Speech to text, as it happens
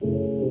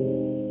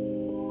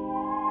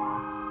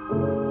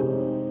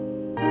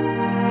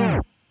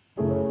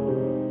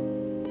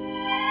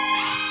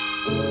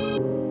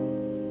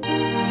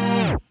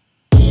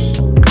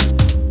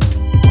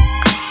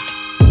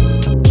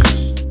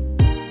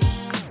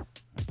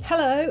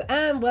Hello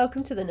and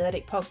welcome to the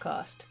Nerdic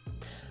Podcast,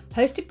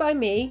 hosted by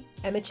me,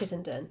 Emma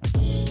Chittenden.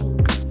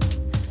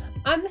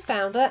 I'm the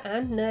founder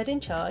and nerd in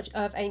charge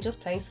of Angels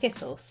Playing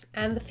Skittles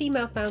and the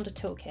Female Founder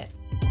Toolkit.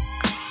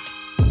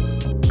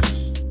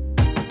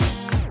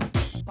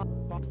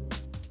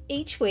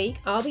 Each week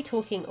I'll be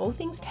talking all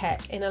things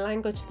tech in a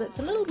language that's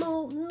a little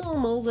more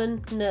normal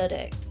than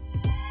nerdic.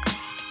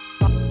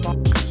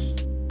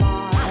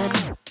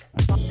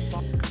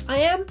 I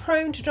am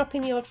prone to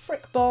dropping the odd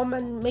frick bomb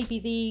and maybe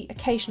the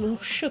occasional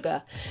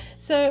sugar,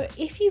 so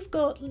if you've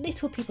got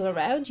little people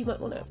around, you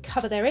might want to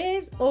cover their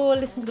ears or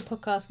listen to the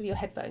podcast with your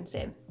headphones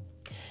in.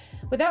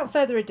 Without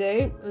further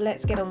ado,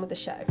 let's get on with the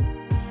show.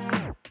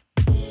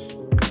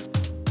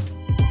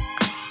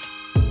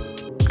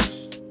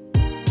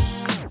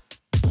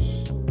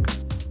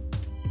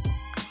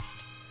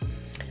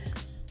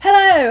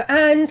 Hello,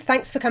 and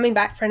thanks for coming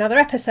back for another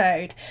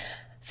episode.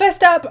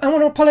 First up, I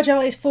want to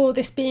apologise for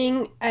this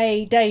being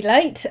a day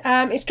late.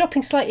 It's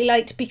dropping slightly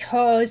late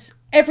because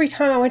every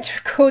time I went to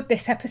record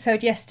this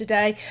episode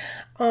yesterday,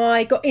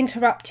 I got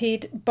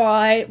interrupted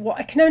by what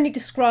I can only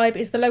describe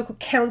as the local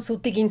council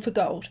digging for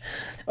gold.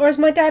 Or as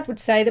my dad would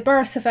say, the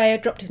borough surveyor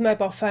dropped his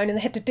mobile phone and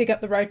they had to dig up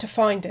the road to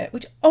find it,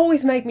 which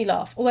always made me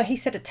laugh, although he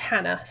said a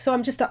tanner, so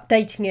I'm just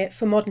updating it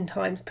for modern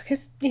times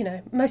because, you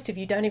know, most of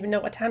you don't even know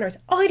what a tanner is.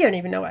 I don't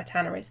even know what a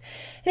tanner is.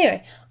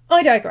 Anyway,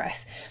 I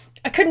digress.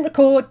 I couldn't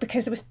record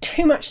because there was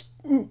too much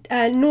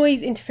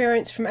noise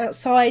interference from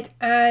outside,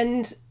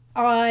 and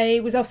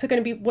I was also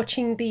going to be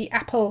watching the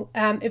Apple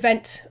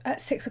event at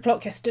 6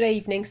 o'clock yesterday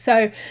evening,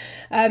 so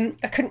I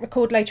couldn't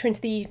record later into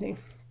the evening.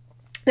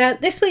 Now,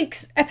 this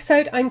week's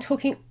episode, I'm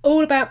talking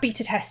all about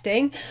beta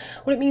testing,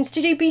 what it means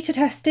to do beta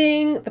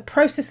testing, the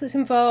process that's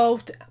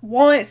involved,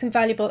 why it's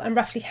invaluable, and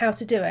roughly how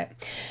to do it.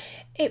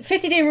 It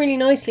fitted in really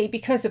nicely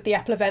because of the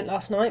Apple event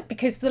last night,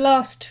 because for the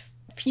last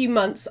few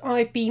months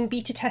I've been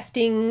beta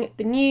testing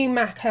the new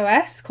Mac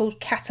OS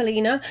called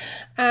Catalina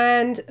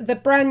and the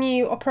brand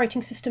new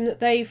operating system that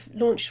they've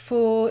launched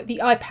for the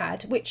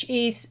iPad, which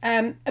is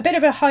a bit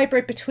of a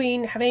hybrid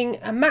between having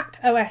a Mac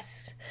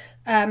OS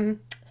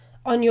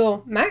on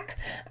your Mac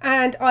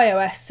and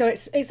iOS, so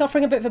it's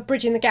offering a bit of a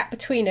bridge in the gap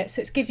between it,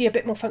 so it gives you a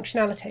bit more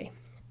functionality.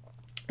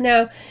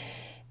 Now,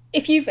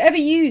 if you've ever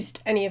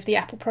used any of the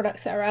Apple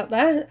products that are out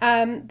there,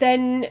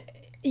 then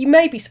you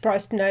may be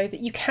surprised to know that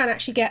you can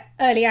actually get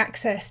early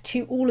access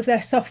to all of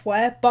their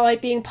software by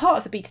being part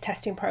of the beta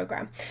testing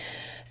program.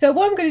 So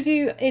what I'm going to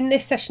do in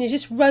this session is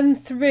just run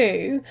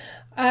through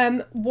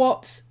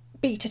what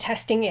beta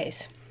testing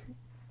is.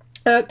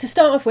 To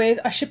start off with,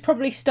 I should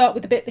probably start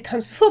with the bit that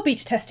comes before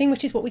beta testing,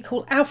 which is what we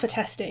call alpha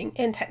testing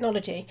in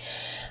technology.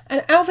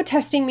 And alpha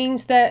testing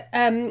means that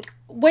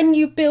when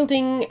you're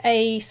building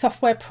a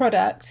software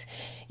product,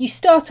 you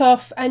start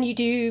off and you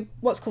do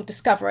what's called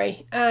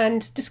discovery,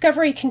 and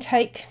discovery can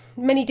take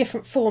many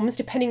different forms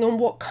depending on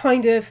what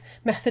kind of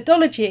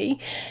methodology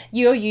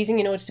you're using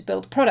in order to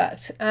build a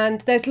product.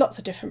 And there's lots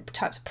of different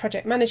types of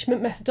project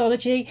management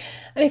methodology,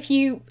 and if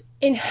you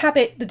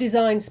inhabit the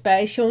design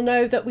space, you'll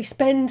know that we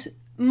spend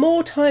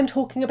more time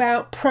talking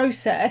about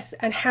process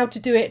and how to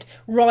do it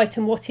right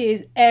and what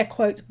is, air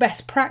quotes,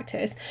 best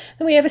practice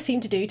than we ever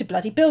seem to do to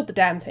bloody build the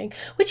damn thing,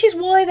 which is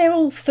why they're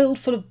all filled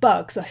full of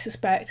bugs, I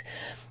suspect.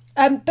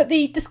 But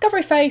the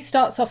discovery phase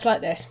starts off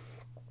like this.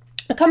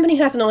 A company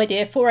has an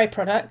idea for a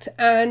product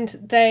and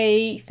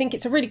they think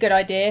it's a really good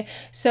idea,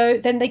 so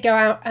then they go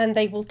out and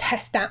they will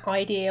test that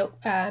idea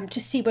to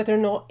see whether or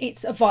not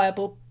it's a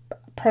viable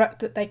product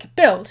that they could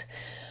build.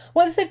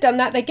 Once they've done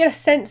that, they get a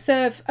sense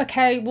of,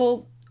 okay,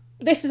 well,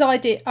 this is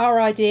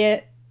our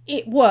idea,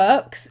 it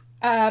works,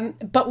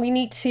 but we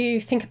need to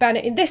think about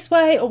it in this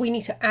way, or we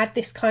need to add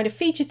this kind of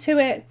feature to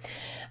it.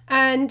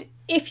 And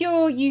if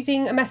you're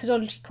using a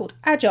methodology called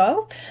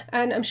Agile,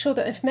 and I'm sure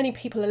that if many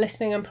people are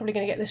listening, I'm probably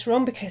going to get this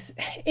wrong because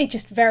it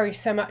just varies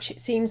so much, it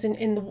seems,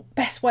 in the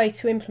best way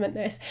to implement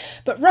this.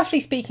 But roughly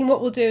speaking,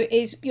 what we'll do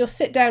is you'll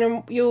sit down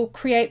and you'll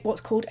create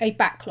what's called a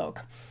backlog.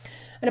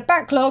 And a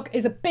backlog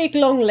is a big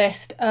long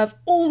list of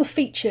all the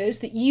features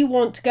that you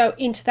want to go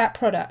into that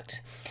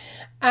product.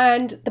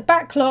 And the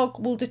backlog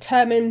will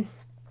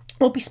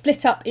be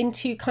split up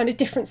into kind of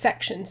different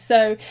sections.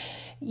 So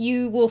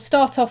you will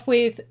start off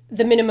with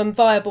the minimum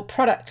viable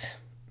product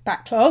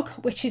backlog,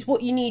 which is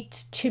what you need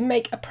to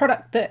make a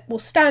product that will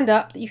stand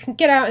up, that you can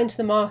get out into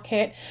the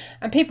market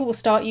and people will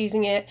start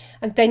using it,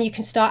 and then you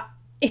can start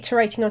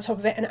iterating on top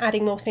of it and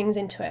adding more things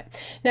into it.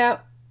 Now,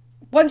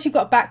 once you've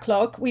got a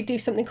backlog, we do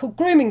something called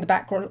grooming the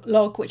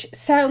backlog, which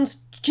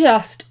sounds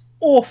just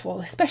awful,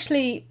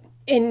 especially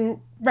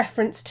in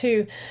reference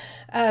to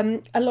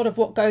a lot of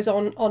what goes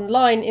on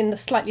online in the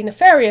slightly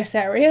nefarious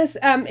areas.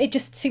 It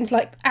just seems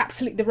like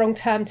absolutely the wrong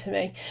term to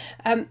me.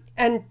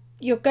 And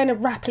you're going to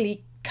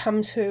rapidly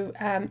come to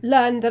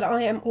learn that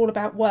I am all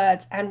about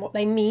words and what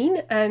they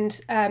mean and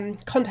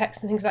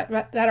context and things like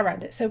that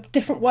around it. So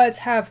different words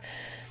have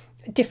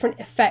different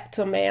effect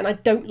on me, and I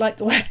don't like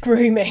the word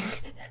grooming.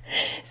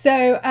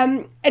 So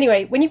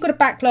anyway, when you've got a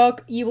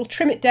backlog, you will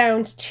trim it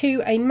down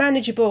to a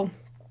manageable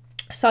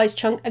size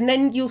chunk, and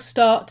then you'll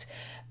start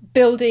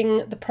building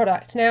the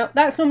product. Now,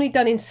 that's normally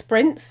done in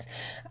sprints,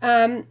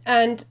 and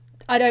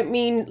I don't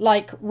mean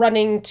like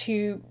running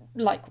to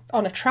like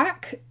on a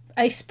track.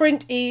 A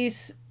sprint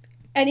is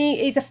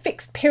a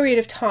fixed period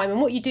of time,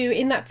 and what you do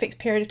in that fixed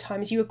period of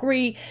time is you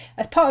agree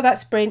as part of that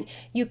sprint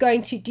you're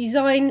going to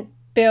design,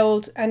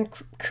 build and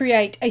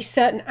create a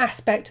certain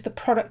aspect of the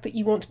product that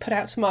you want to put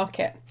out to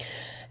market.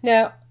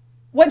 Now,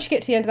 once you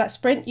get to the end of that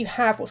sprint, you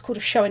have what's called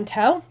a show and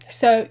tell.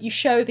 So you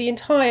show the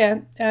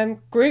entire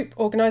group,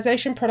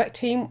 organisation, product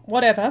team,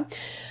 whatever,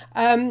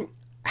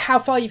 how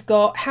far you've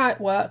got, how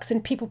it works,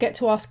 and people get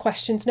to ask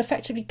questions and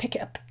effectively pick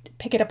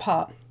it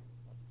apart.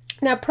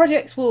 Now,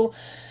 projects will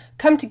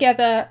come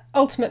together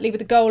ultimately with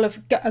the goal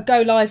of a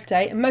go live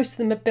date, and most of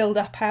them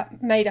are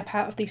made up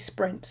out of these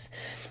sprints.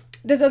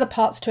 There's other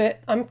parts to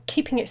it. I'm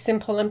keeping it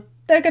simple, and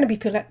there are going to be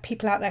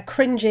people out there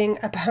cringing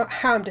about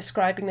how I'm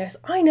describing this.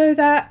 I know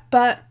that,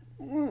 but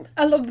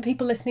a lot of the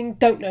people listening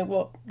don't know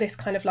what this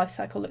kind of life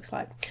cycle looks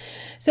like.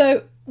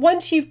 So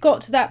once you've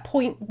got to that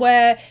point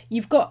where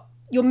you've got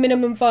your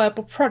minimum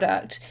viable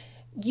product,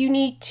 you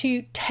need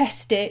to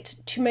test it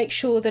to make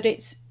sure that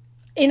it's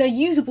in a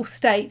usable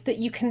state that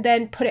you can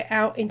then put it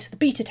out into the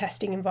beta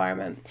testing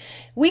environment.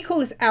 We call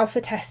this alpha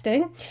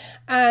testing,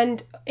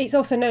 and it's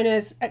also known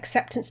as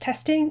acceptance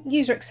testing,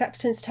 user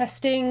acceptance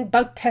testing,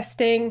 bug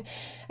testing.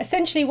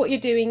 Essentially what you're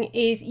doing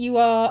is you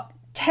are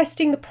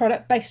testing the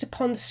product based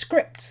upon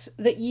scripts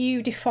that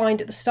you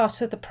defined at the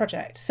start of the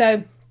project.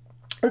 So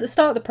at the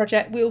start of the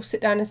project, we all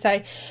sit down and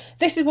say,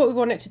 this is what we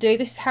want it to do,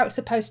 this is how it's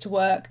supposed to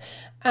work.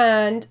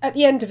 And at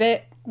the end of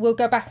it, we'll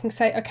go back and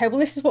say, okay, well,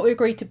 this is what we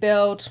agreed to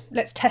build.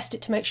 Let's test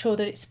it to make sure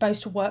that it's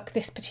supposed to work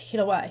this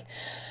particular way.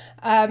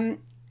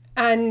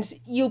 And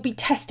you'll be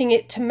testing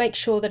it to make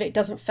sure that it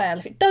doesn't fail.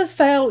 If it does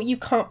fail, you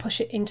can't push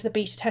it into the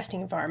beta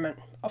testing environment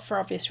for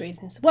obvious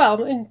reasons.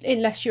 Well,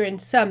 unless you're in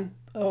some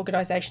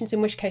organisations,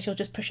 in which case you'll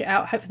just push it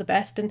out, hope for the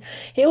best, and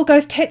it all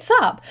goes tits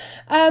up.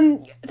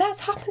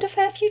 That's happened a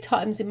fair few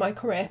times in my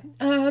career.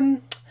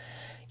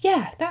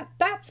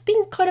 That's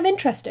been kind of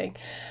interesting.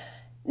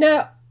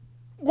 Now,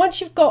 once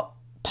you've got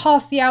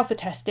past the alpha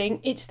testing,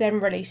 it's then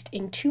released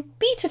into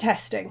beta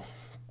testing.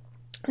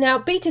 Now,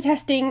 beta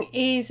testing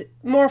is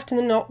more often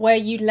than not where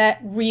you let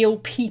real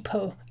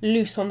people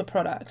loose on the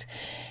product.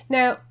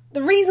 Now,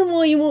 the reason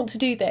why you want to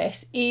do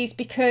this is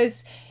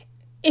because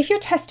if you're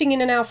testing in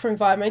an alpha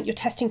environment, you're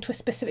testing to a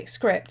specific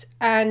script,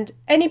 and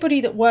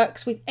anybody that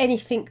works with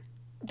anything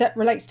that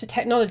relates to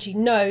technology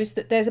knows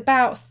that there's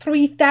about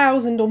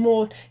 3,000 or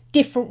more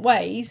different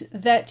ways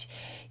that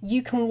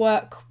you can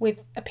work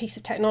with a piece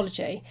of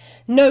technology.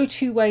 No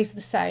two ways are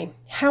the same.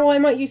 How I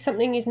might use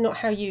something is not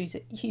how you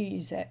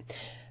use it.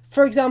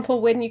 For example,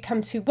 when you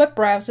come to web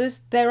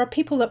browsers, there are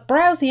people that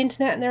browse the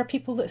internet and there are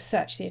people that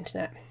search the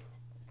internet.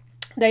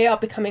 They are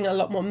becoming a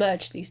lot more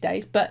merged these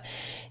days, but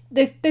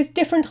there's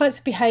different types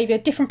of behaviour,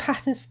 different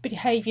patterns of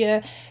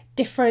behaviour,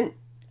 different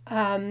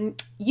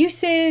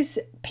uses.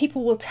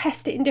 People will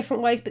test it in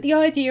different ways, but the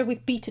idea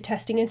with beta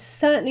testing, and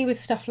certainly with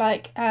stuff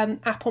like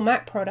Apple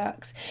Mac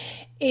products,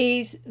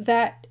 is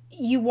that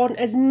you want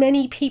as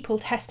many people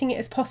testing it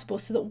as possible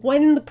so that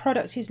when the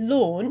product is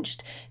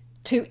launched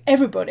to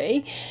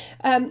everybody,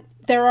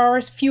 there are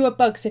as fewer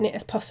bugs in it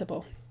as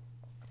possible.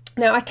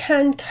 Now, I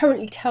can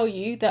currently tell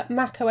you that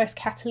macOS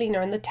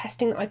Catalina and the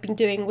testing that I've been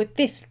doing with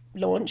this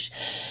launch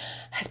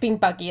has been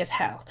buggy as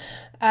hell.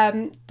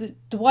 The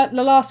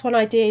last one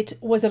I did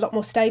was a lot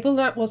more stable.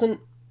 That wasn't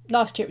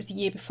last year, it was the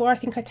year before. I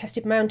think I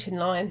tested Mountain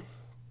Lion,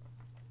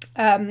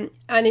 and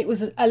it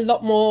was a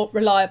lot more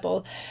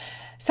reliable.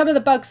 Some of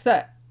the bugs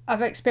that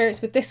I've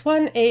experienced with this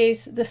one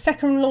is the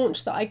second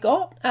launch that I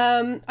got.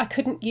 I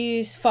couldn't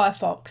use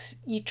Firefox.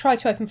 You try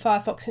to open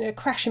Firefox and it would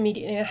crash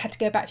immediately, and I had to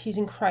go back to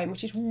using Chrome,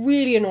 which is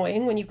really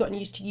annoying when you've gotten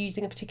used to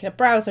using a particular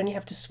browser and you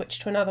have to switch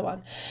to another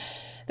one.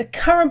 The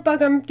current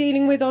bug I'm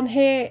dealing with on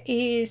here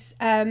is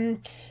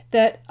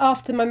that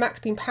after my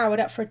Mac's been powered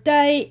up for a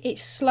day,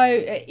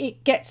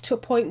 it gets to a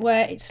point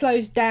where it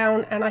slows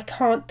down and I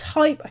can't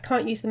type, I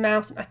can't use the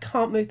mouse, and I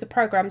can't move the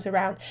programs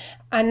around,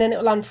 and then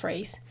it'll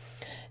unfreeze.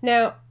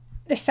 Now,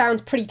 this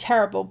sounds pretty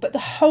terrible, but the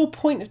whole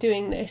point of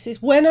doing this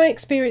is when I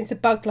experience a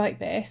bug like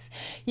this,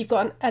 you've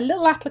got a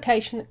little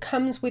application that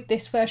comes with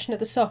this version of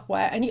the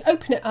software, and you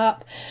open it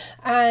up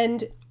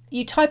and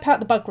you type out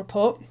the bug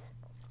report.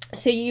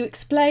 So you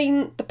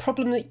explain the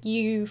problem that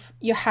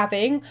you're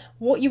having,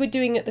 what you were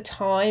doing at the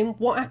time,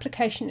 what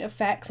application it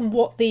affects, and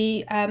what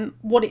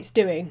it's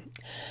doing.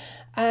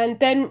 And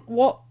then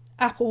what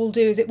Apple will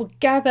do is it will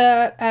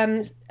gather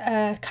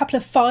a couple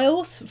of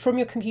files from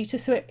your computer,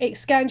 so it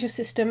scans your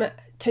system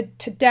to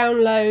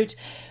download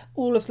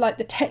all of like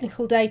the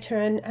technical data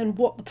and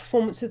what the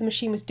performance of the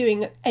machine was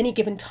doing at any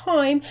given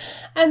time,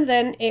 and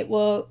then it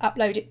will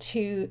upload it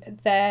to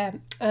their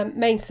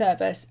main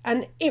service,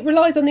 and it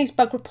relies on these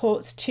bug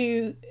reports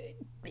to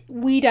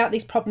weed out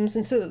these problems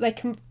and so that they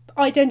can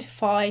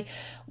identify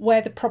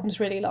where the problems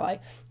really lie.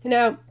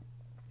 Now,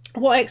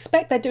 what I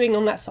expect they're doing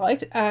on that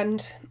side,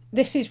 and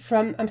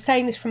I'm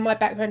saying this from my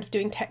background of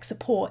doing tech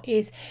support,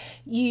 is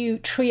you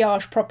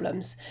triage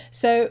problems.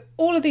 So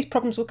all of these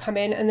problems will come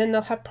in, and then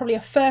they'll have probably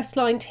a first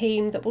line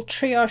team that will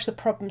triage the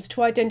problems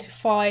to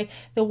identify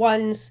the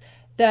ones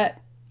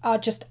that are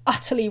just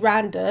utterly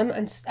random,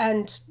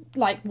 and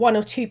like one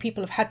or two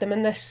people have had them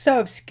and they're so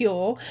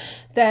obscure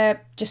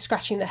they're just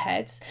scratching their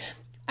heads.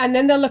 And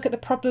then they'll look at the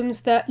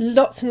problems that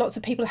lots and lots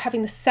of people are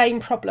having the same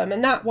problem,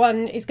 and that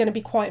one is going to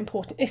be quite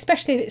important,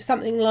 especially if it's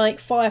something like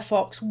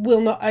Firefox will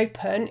not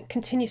open,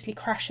 continuously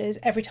crashes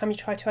every time you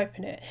try to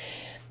open it.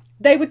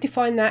 They would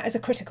define that as a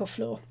critical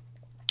flaw.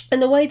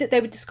 And the way that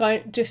they would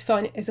define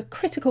it as a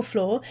critical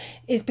flaw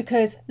is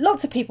because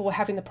lots of people were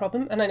having the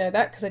problem, and I know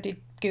that because I did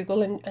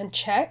Google and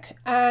check,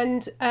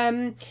 and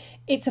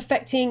it's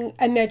affecting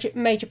a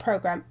major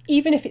program.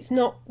 Even if it's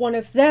not one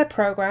of their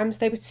programs,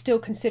 they would still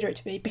consider it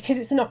to be, because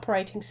it's an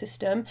operating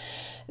system.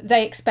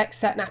 They expect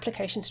certain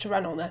applications to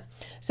run on there.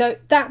 So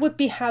that would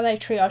be how they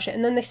triage it,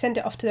 and then they send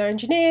it off to their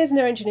engineers, and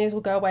their engineers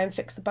will go away and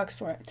fix the bugs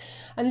for it.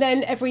 And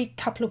then every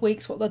couple of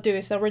weeks what they'll do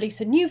is they'll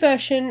release a new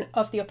version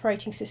of the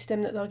operating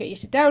system that they'll get you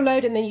to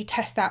download, and then you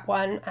test that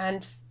one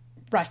and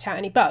write out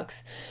any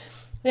bugs.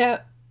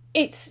 Now,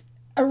 it's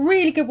a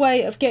really good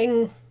way of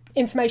getting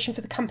information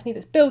for the company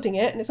that's building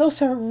it, and it's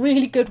also a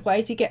really good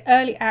way to get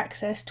early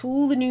access to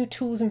all the new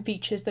tools and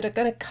features that are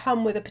going to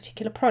come with a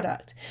particular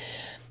product.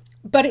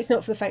 But it's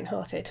not for the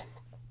faint-hearted,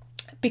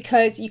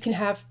 because you can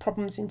have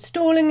problems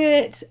installing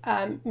it,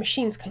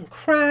 machines can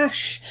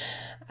crash,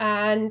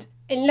 and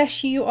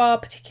unless you are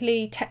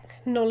particularly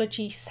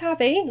technology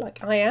savvy,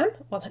 like I am,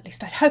 well, at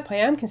least I hope I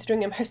am,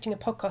 considering I'm hosting a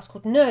podcast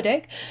called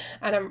Nerdic,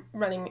 and I'm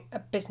running a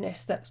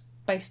business that's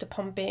based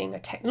upon being a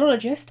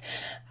technologist,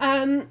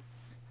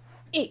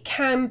 it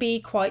can be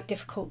quite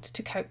difficult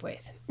to cope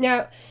with.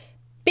 Now,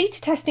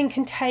 beta testing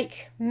can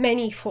take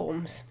many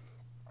forms.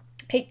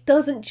 It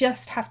doesn't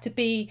just have to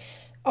be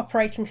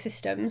operating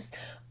systems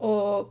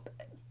or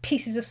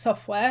pieces of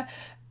software.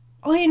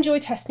 I enjoy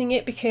testing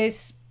it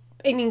because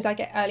it means I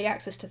get early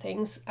access to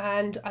things,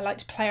 and I like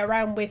to play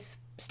around with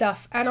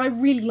stuff, and I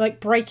really like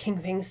breaking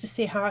things to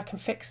see how I can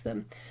fix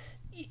them.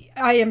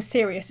 I am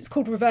serious. It's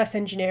called reverse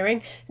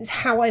engineering. It's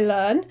how I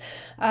learn.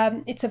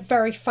 It's a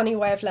very funny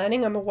way of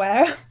learning, I'm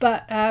aware,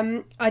 but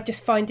I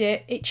just find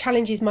it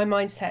challenges my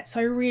mindset.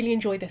 So I really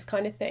enjoy this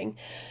kind of thing.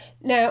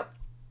 Now,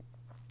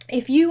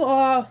 if you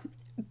are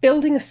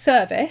building a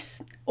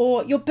service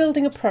or you're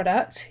building a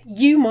product,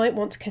 you might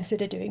want to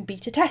consider doing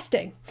beta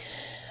testing,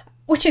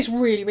 which is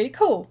really, really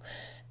cool.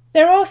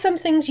 There are some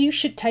things you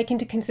should take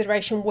into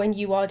consideration when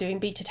you are doing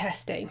beta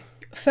testing.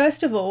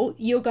 First of all,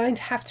 you're going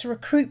to have to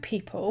recruit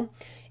people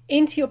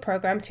into your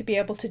program to be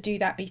able to do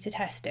that beta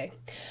testing,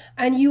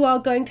 and you are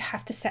going to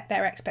have to set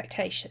their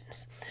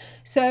expectations.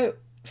 So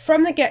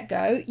from the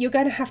get-go, you're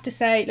going to have to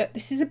say, look,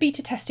 this is a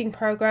beta testing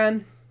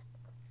program.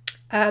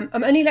 I'm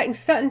only letting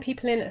certain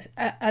people in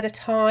at a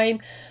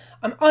time.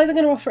 I'm either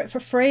going to offer it for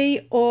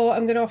free or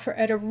I'm going to offer it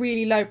at a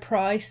really low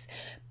price.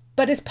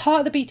 But as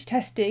part of the beta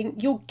testing,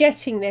 you're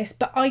getting this,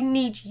 but I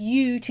need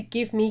you to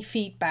give me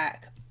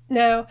feedback.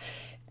 Now,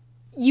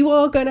 you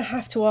are going to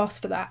have to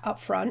ask for that up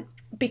front,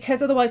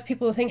 because otherwise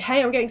people will think,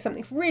 hey, I'm getting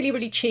something really,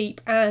 really cheap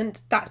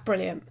and that's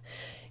brilliant.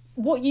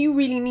 What you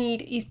really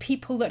need is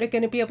people that are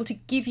going to be able to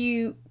give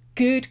you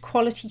good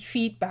quality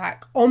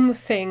feedback on the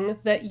thing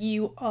that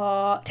you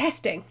are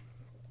testing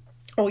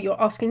or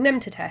you're asking them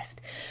to test.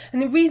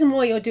 And the reason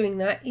why you're doing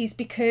that is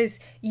because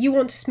you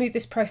want to smooth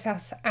this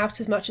process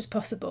out as much as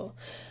possible.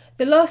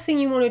 The last thing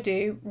you want to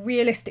do,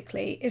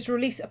 realistically, is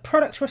release a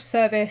product or a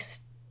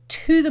service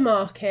to the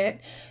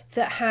market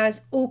that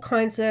has all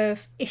kinds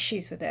of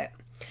issues with it.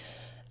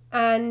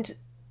 And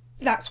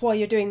that's why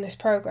you're doing this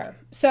program.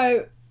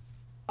 So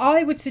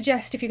I would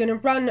suggest, if you're going to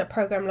run a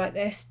program like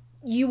this,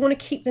 you want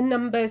to keep the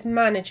numbers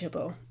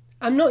manageable.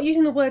 I'm not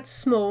using the word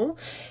small,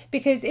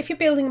 because if you're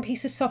building a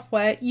piece of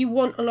software, you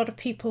want a lot of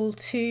people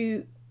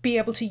to be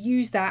able to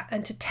use that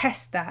and to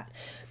test that.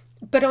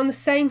 But on the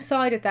same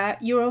side of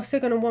that, you're also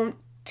going to want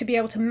to be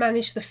able to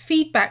manage the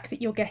feedback that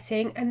you're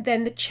getting and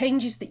then the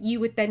changes that you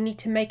would then need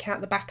to make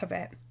out the back of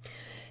it.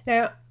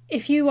 Now,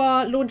 if you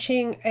are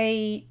launching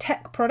a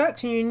tech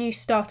product and you're a new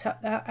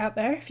startup out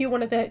there, if you're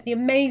one of the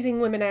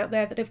amazing women out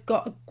there that have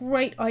got a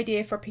great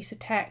idea for a piece of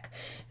tech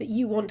that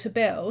you want to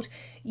build,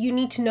 you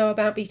need to know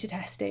about beta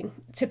testing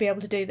to be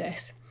able to do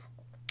this.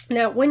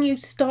 Now, when you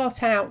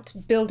start out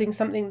building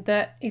something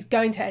that is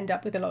going to end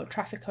up with a lot of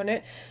traffic on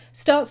it,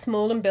 start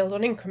small and build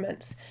on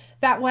increments.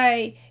 That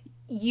way,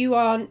 you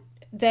aren't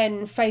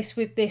then faced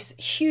with this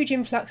huge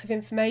influx of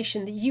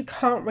information that you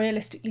can't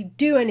realistically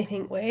do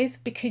anything with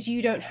because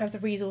you don't have the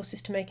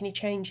resources to make any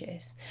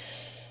changes.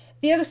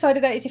 The other side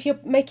of that is if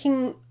you're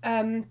making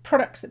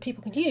products that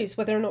people can use,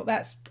 whether or not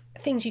that's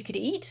things you could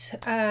eat,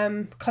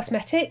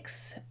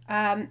 cosmetics,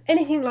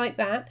 anything like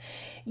that,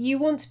 you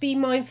want to be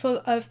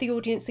mindful of the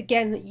audience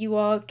again that you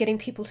are getting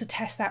people to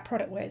test that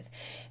product with.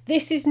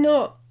 This is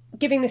not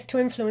giving this to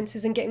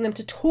influencers and getting them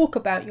to talk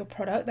about your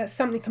product. That's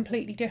something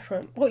completely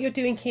different. What you're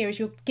doing here is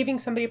you're giving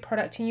somebody a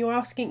product and you're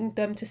asking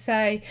them to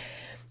say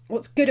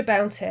what's good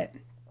about it.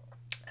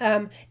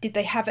 Did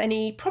they have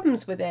any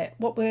problems with it?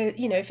 What were,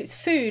 if it's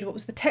food, what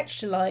was the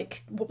texture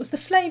like? What was the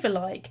flavour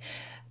like?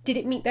 Did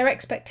it meet their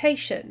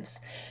expectations?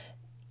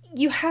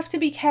 You have to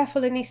be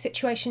careful in these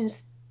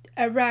situations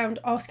around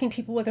asking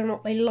people whether or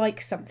not they like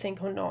something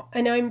or not.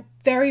 And I'm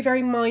very,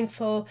 very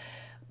mindful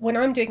when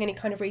I'm doing any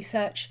kind of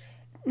research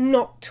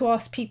not to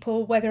ask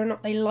people whether or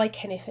not they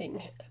like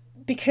anything,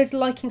 because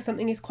liking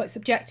something is quite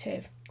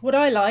subjective. What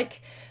I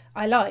like,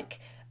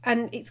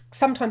 and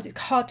sometimes it's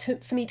hard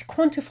for me to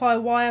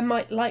quantify why I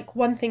might like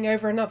one thing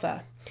over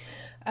another.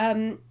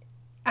 And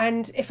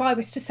if I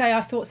was to say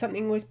I thought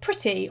something was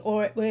pretty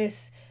or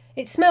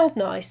it smelled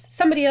nice,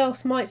 somebody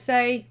else might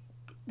say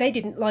they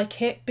didn't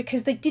like it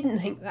because they didn't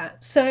think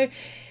that. So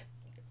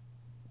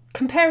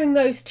comparing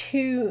those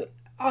two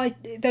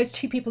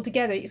people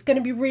together, it's going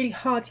to be really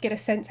hard to get a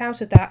sense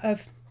out of that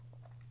of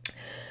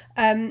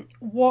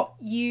what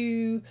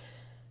you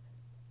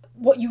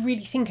really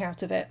think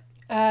out of it.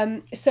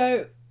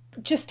 So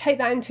just take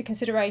that into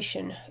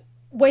consideration.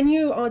 When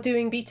you are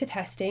doing beta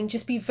testing,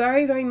 just be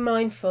very, very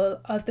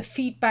mindful of the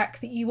feedback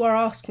that you are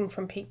asking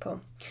from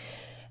people.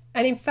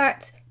 And in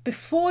fact,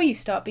 before you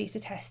start beta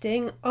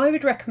testing, I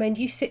would recommend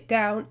you sit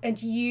down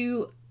and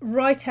you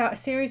write out a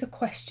series of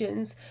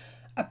questions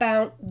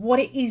about what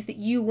it is that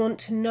you want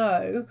to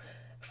know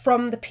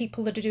from the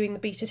people that are doing the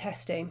beta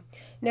testing.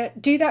 Now,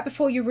 do that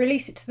before you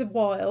release it to the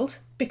wild,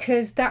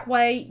 because that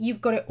way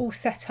you've got it all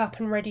set up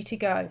and ready to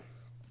go.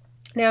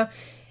 Now,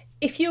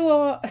 if you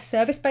are a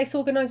service-based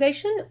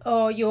organisation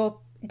or you're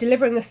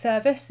delivering a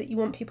service that you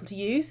want people to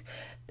use,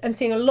 I'm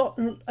seeing a lot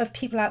of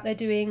people out there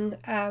doing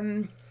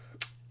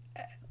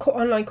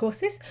online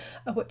courses,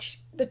 of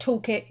which the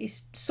toolkit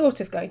is sort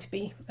of going to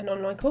be an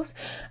online course.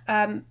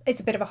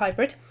 It's a bit of a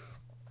hybrid.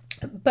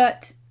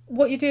 But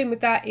what you're doing with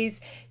that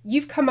is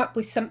you've come up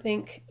with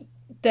something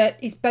that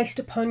is based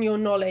upon your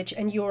knowledge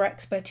and your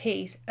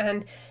expertise,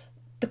 and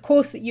the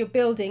course that you're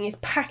building is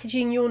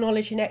packaging your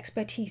knowledge and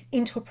expertise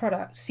into a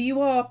product. So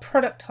you are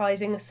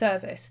productizing a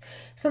service,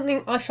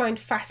 something I find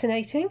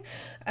fascinating.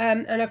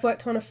 And I've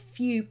worked on a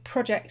few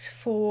projects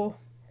for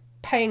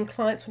paying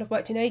clients when I've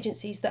worked in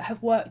agencies that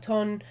have worked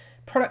on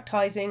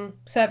productizing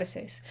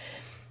services.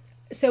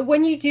 So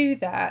when you do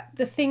that,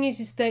 the thing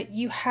is that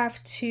you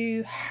have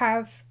to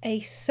have a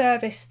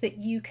service that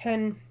you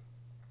can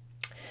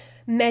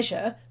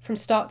measure from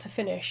start to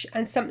finish,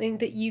 and something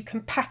that you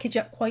can package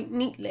up quite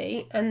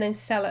neatly and then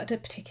sell at a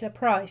particular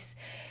price.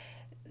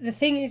 The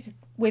thing is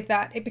with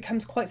that, it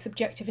becomes quite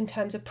subjective in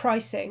terms of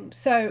pricing.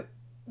 So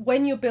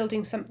when you're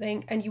building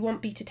something and you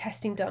want beta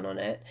testing done on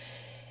it,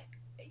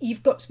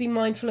 you've got to be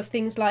mindful of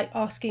things like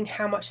asking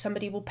how much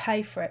somebody will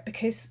pay for it,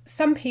 because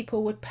some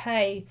people would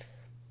pay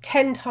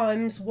 10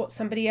 times what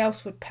somebody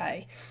else would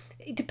pay.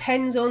 It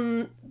depends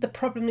on the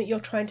problem that you're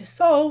trying to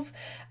solve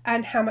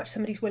and how much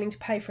somebody's willing to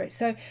pay for it.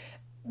 So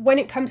when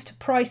it comes to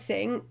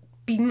pricing,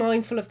 be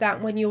mindful of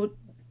that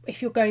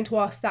if you're going to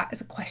ask that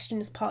as a question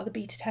as part of the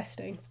beta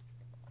testing.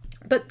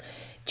 But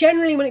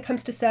generally, when it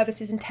comes to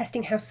services and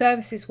testing how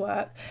services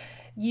work,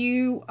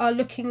 you are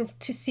looking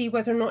to see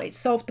whether or not it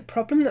solved the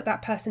problem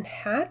that person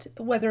had,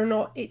 whether or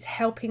not it's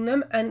helping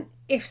them, and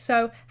if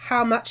so,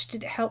 how much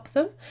did it help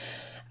them.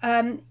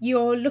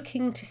 You're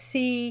looking to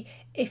see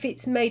if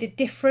it's made a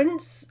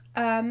difference.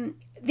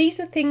 These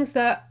are things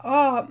that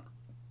are,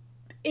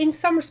 in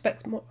some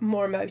respects,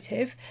 more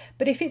emotive,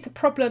 but if it's a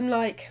problem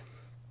like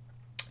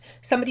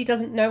somebody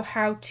doesn't know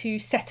how to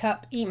set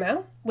up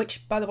email,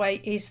 which, by the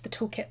way, is the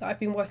toolkit that I've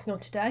been working on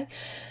today,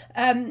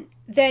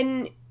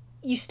 then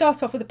you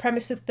start off with the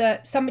premise of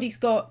that somebody's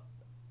got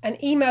an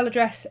email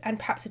address and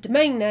perhaps a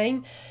domain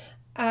name,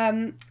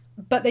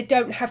 but they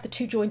don't have the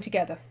two joined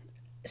together.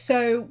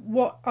 So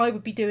what I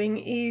would be doing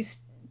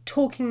is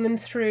talking them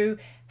through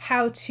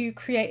how to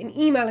create an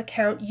email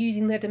account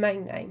using their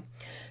domain name.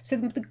 So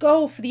the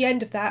goal for the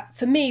end of that,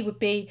 for me, would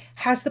be,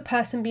 has the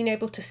person been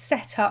able to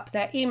set up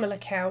their email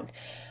account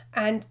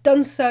and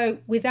done so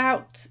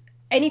without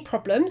any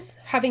problems,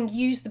 having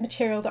used the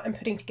material that I'm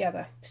putting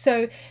together?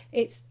 So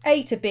it's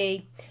A to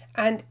B,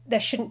 and there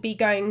shouldn't be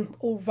going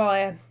all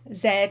via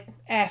Z,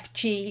 F,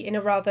 G in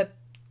a rather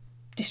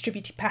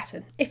distributed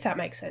pattern, if that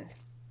makes sense.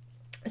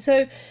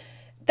 So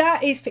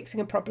that is fixing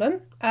a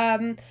problem.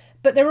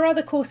 But there are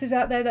other courses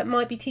out there that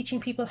might be teaching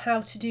people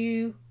how to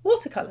do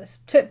watercolours,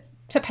 to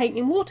paint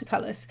in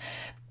watercolours.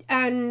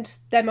 And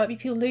there might be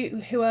people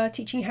who are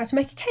teaching you how to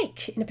make a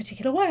cake in a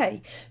particular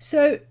way.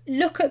 So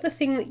look at the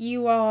thing that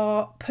you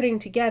are putting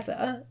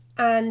together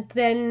and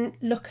then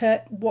look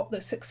at what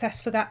the success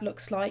for that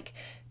looks like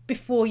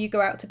before you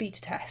go out to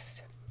beta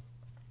test.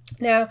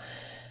 Now,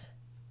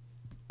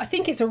 I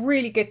think it's a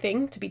really good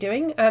thing to be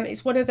doing.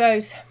 It's one of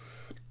those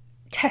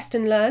test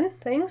and learn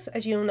things.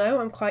 As you'll know,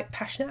 I'm quite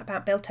passionate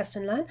about build, test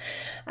and learn.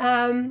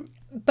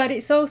 But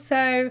it's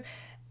a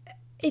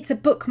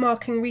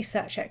bookmarking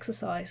research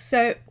exercise.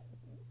 So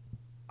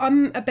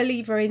I'm a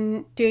believer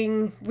in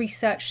doing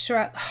research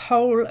throughout the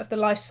whole of the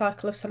life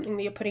cycle of something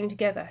that you're putting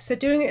together. So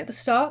doing it at the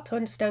start to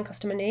understand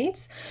customer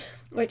needs,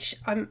 which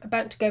I'm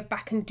about to go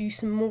back and do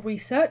some more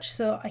research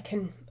so I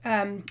can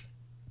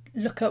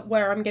look at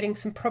where I'm getting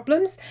some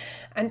problems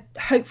and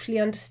hopefully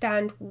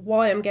understand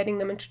why I'm getting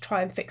them and to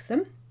try and fix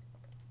them.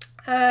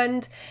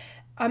 And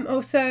I'm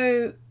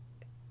also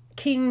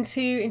keen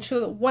to ensure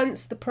that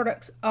once the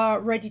products are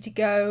ready to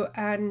go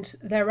and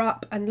they're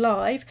up and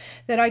live,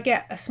 that I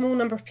get a small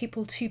number of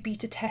people to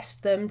beta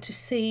test them to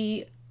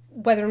see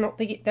whether or not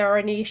there are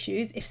any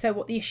issues, if so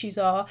what the issues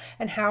are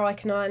and how I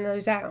can iron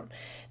those out.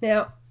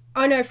 Now,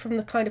 I know from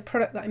the kind of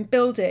product that I'm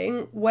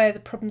building where the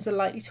problems are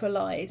likely to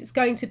arise. It's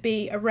going to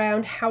be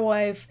around how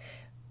I've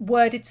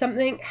worded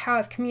something, how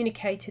I've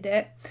communicated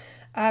it,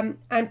 and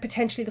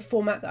potentially the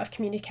format that I've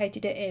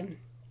communicated it in.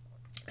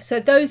 So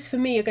those for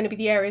me are going to be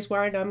the areas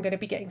where I know I'm going to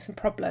be getting some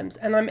problems,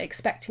 and I'm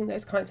expecting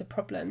those kinds of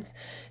problems.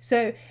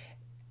 So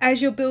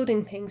as you're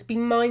building things, be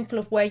mindful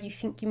of where you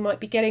think you might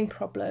be getting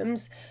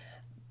problems,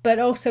 but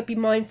also be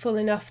mindful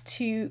enough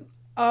to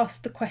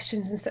ask the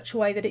questions in such a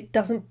way that it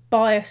doesn't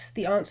bias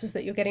the answers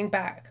that you're getting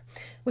back,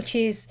 which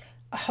is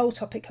a whole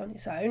topic on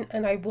its own,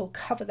 and I will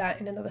cover that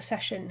in another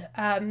session.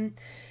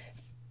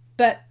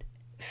 But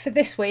for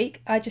this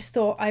week, I just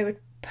thought I would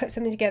put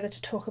something together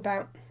to talk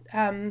about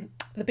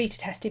the beta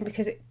testing,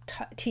 because it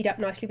teed up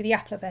nicely with the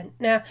Apple event.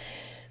 Now,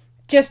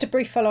 just a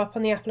brief follow-up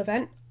on the Apple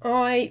event.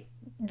 I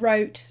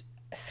wrote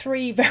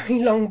 3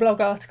 very long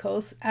blog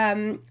articles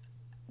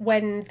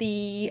when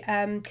the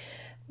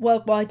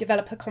Worldwide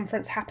Developer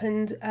Conference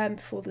happened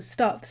before the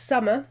start of the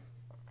summer,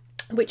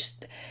 which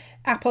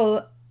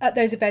Apple, at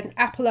those events,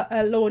 Apple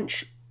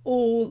launch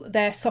all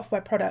their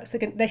software products.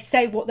 They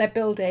say what they're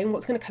building,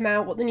 what's going to come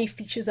out, what the new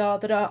features are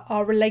that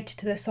are related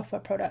to their software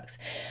products.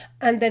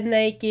 And then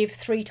they give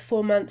 3 to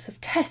 4 months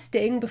of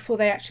testing before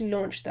they actually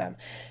launch them.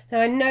 Now,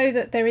 I know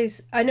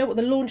what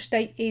the launch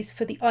date is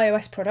for the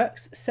iOS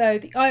products. So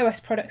the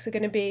iOS products are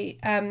going to be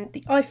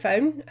the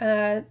iPhone,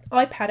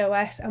 iPad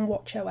OS and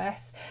watch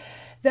OS.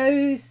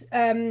 Those,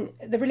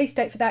 the release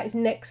date for that is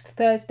next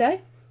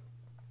Thursday,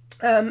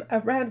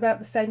 around about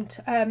the same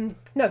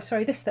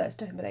this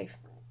Thursday, I believe.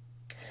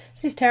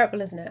 This is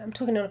terrible, isn't it? I'm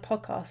talking on a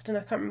podcast and I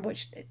can't remember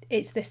which.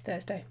 It's this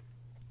Thursday.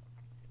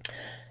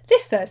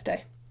 This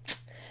Thursday.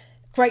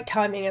 Great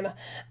timing, Emma.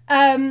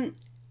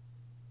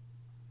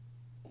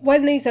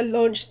 When these are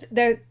launched,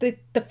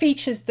 the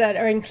features that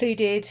are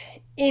included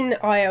in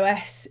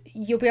iOS,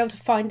 you'll be able to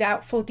find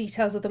out full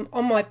details of them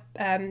on my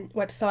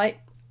website.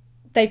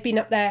 They've been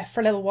up there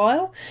for a little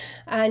while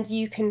and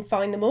you can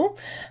find them all.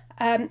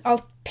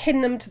 I'll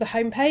pin them to the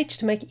homepage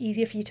to make it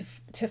easier for you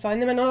to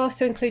find them, and I'll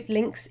also include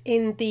links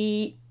in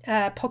the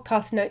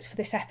podcast notes for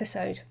this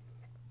episode.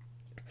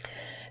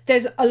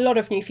 There's a lot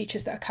of new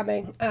features that are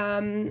coming.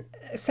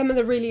 Some of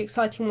the really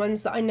exciting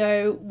ones that I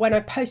know when I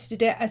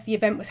posted it as the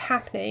event was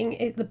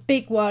happening, the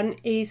big one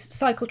is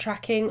cycle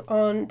tracking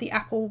on the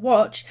Apple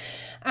Watch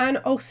and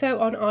also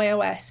on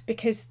iOS,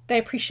 because they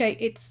appreciate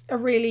it's a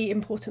really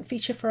important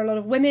feature for a lot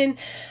of women.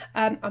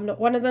 I'm not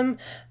one of them,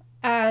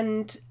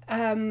 and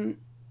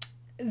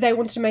they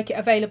wanted to make it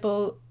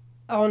available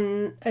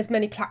on as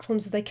many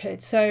platforms as they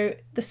could. So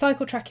the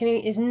cycle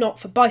tracking is not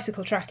for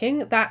bicycle tracking,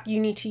 that you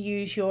need to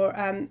use your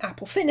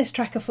Apple Fitness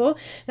tracker for.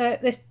 Now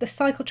the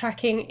cycle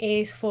tracking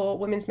is for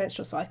women's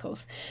menstrual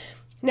cycles.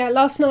 Now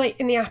last night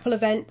in the Apple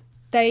event,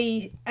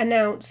 they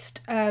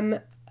announced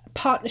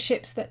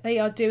partnerships that they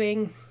are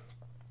doing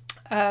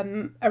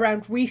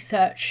around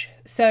research.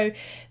 So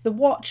the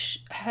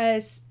watch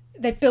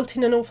they've built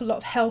in an awful lot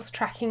of health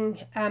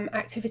tracking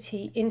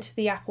activity into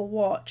the Apple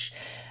Watch,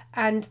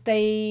 and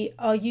they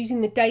are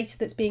using the data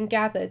that's being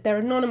gathered.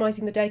 They're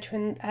anonymizing the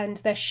data and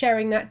they're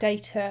sharing that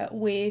data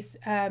with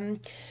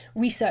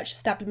research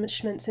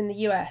establishments in the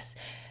US.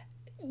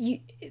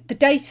 The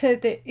data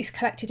that is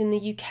collected in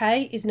the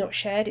UK is not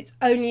shared, it's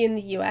only in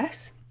the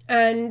US,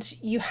 and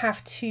you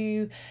have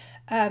to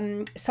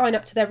sign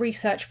up to their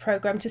research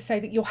program to say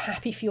that you're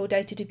happy for your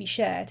data to be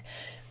shared.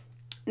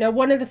 Now,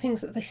 one of the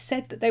things that they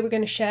said that they were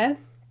going to share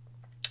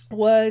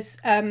was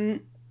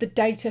the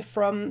data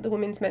from the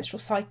Women's Menstrual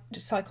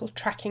Cycle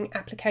Tracking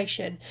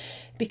application,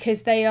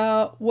 because they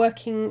are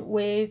working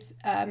with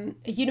a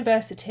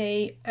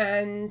university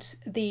and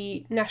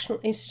the National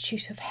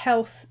Institute of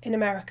Health in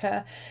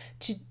America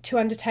to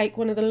undertake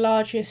one of the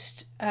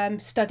largest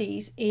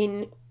studies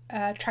in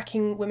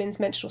tracking women's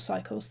menstrual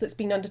cycles that's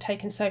been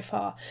undertaken so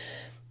far.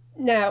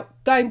 Now,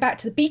 going back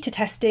to the beta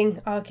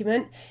testing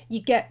argument,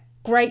 you get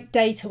great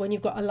data when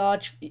you've got a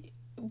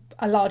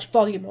large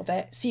volume of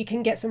it, so you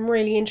can get some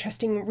really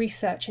interesting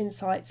research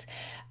insights.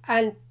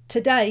 And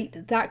to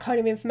date, that kind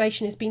of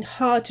information has been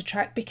hard to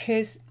track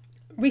because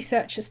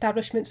research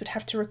establishments would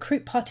have to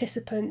recruit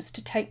participants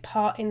to take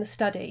part in the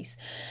studies,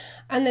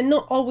 and they're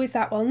not always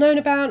that well known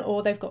about,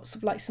 or they've got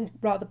sort of like some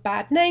rather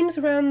bad names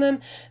around them.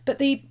 But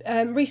the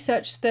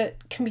research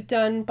that can be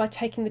done by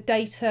taking the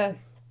data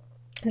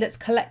that's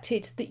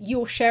collected that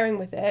you're sharing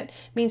with it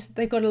means that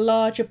they've got a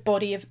larger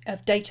body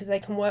of data they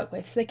can work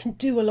with, so they can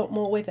do a lot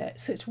more with it.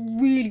 So it's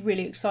really,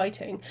 really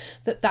exciting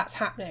that that's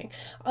happening.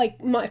 I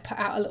might have put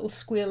out a little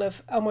squeal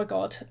of oh my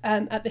god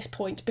at this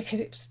point,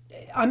 because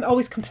I'm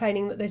always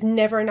complaining that there's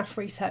never enough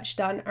research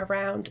done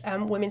around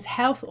women's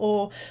health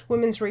or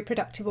women's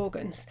reproductive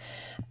organs.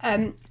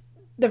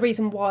 the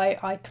reason why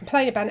I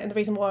complain about it and the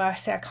reason why I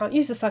say I can't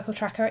use the cycle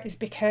tracker is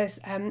because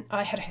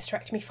I had a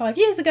hysterectomy 5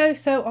 years ago,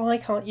 so I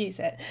can't use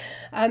it.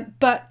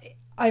 But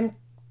I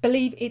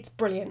believe it's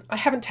brilliant. I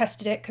haven't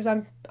tested it because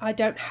I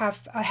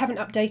haven't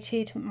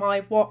updated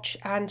my watch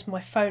and my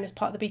phone as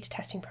part of the beta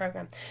testing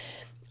program.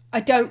 I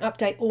don't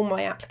update all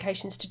my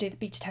applications to do the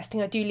beta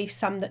testing. I do leave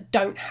some that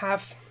don't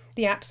have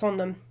the apps on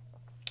them,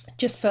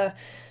 just for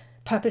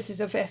purposes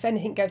of if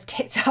anything goes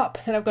tits up,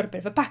 then I've got a bit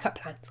of a backup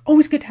plan. It's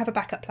always good to have a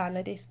backup plan,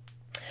 ladies.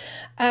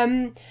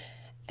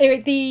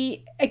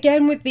 Anyway,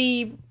 again with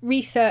the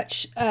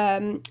research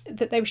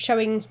that they were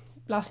showing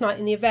last night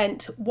in the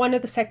event, one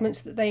of the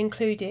segments that they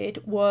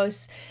included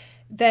was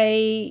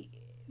they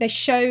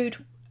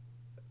showed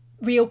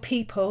real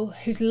people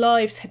whose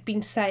lives had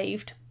been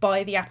saved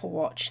by the Apple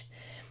Watch.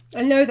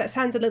 I know that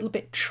sounds a little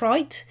bit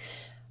trite,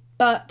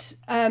 but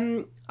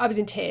I was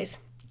in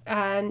tears.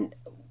 And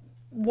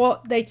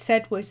what they'd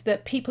said was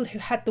that people who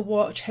had the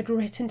watch had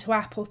written to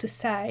Apple to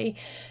say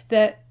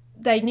that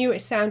they knew it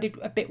sounded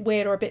a bit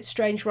weird or a bit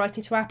strange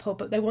writing to Apple,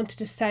 but they wanted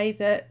to say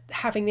that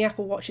having the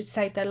Apple Watch had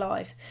saved their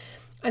lives.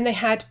 And they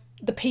had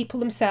the people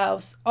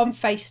themselves on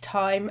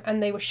FaceTime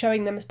and they were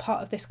showing them as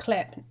part of this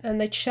clip.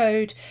 And they'd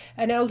showed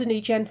an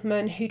elderly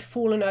gentleman who'd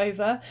fallen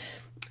over,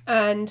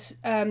 and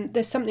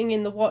there's something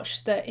in the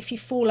watch that if you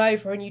fall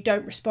over and you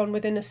don't respond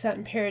within a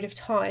certain period of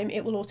time,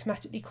 it will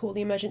automatically call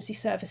the emergency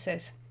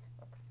services.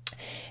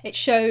 It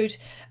showed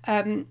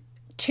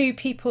two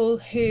people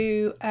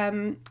who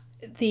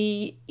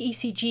the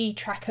ECG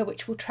tracker,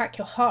 which will track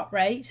your heart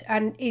rate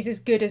and is as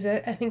good as I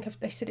think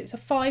they said it was a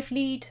 5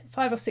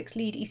 or 6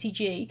 lead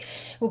ECG,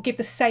 will give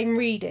the same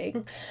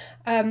reading.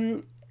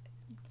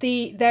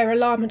 Their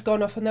alarm had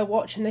gone off on their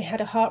watch and they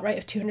had a heart rate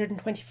of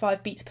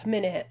 225 beats per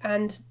minute,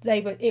 and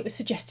it was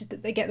suggested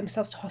that they get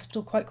themselves to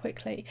hospital quite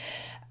quickly.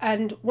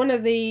 And one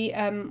of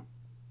the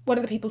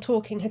people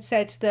talking had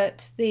said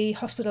that the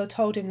hospital had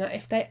told him that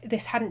if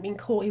this hadn't been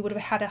caught, he would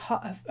have had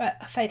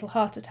a fatal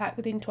heart attack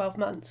within 12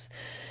 months.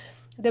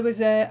 There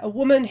was a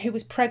woman who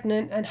was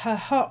pregnant and her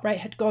heart rate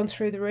had gone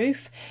through the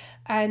roof,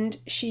 and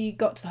she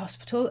got to the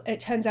hospital. It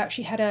turns out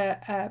she had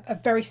a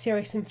very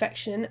serious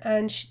infection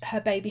and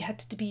her baby had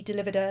to be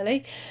delivered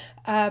early,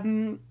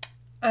 and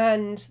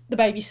the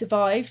baby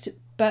survived,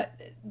 but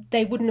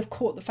they wouldn't have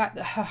caught the fact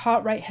that her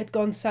heart rate had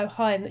gone so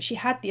high and that she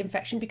had the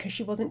infection because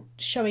she wasn't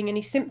showing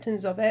any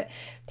symptoms of it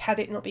had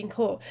it not been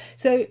caught.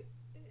 So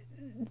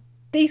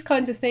these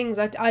kinds of things,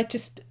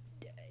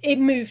 it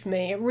moved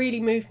me. It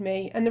really moved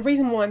me. And the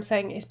reason why I'm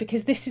saying it is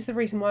because this is the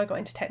reason why I got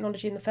into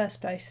technology in the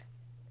first place.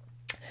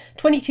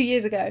 22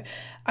 years ago,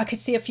 I could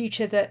see a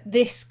future that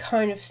this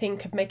kind of thing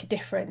could make a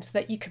difference,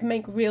 that you could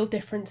make real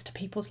difference to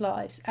people's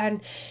lives.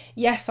 And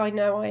yes, I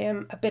know I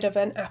am a bit of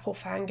an Apple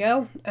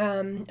fangirl.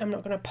 I'm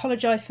not going to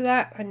apologise for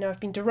that. I know I've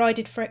been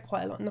derided for it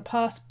quite a lot in the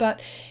past, but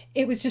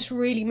it was just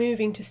really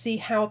moving to see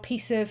how a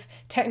piece of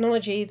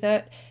technology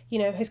that,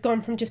 has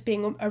gone from just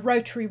being a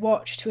rotary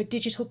watch to a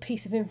digital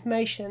piece of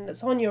information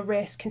that's on your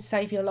wrist can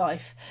save your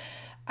life.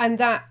 And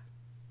that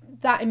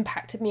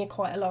impacted me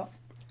quite a lot.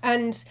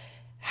 And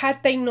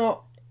had they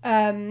not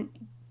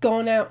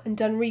gone out and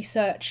done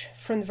research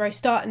from the very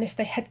start, and if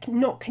they had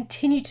not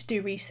continued to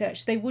do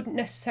research, they wouldn't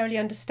necessarily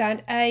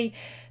understand A,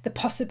 the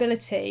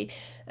possibility,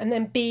 and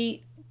then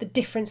B, the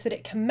difference that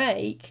it can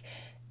make,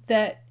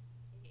 that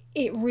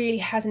it really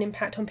has an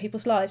impact on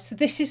people's lives. So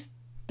this is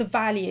the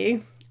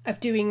value of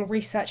doing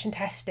research and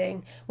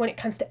testing when it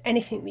comes to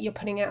anything that you're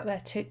putting out there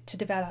to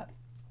develop.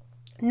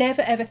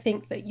 Never ever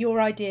think that your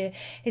idea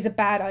is a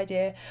bad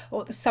idea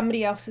or that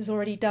somebody else has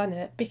already done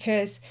it,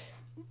 because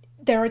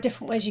there are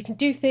different ways you can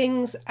do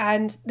things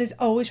and there's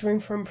always room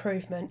for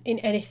improvement in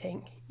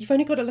anything. You've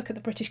only got to look at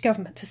the British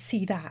government to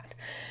see that.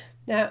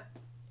 Now,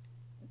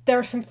 there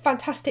are some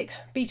fantastic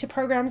beta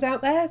programs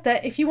out there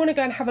that if you want to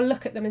go and have a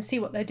look at them and see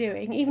what they're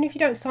doing, even if you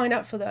don't sign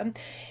up for them,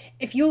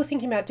 if you're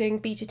thinking about doing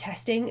beta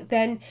testing,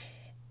 then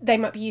they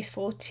might be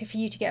useful for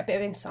you to get a bit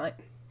of insight.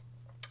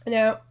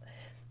 Now,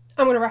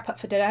 I'm going to wrap up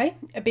for today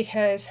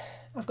because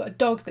I've got a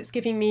dog that's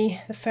giving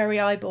me the furry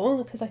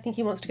eyeball because I think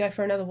he wants to go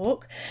for another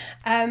walk.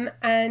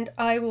 And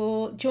I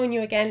will join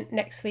you again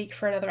next week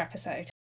for another episode.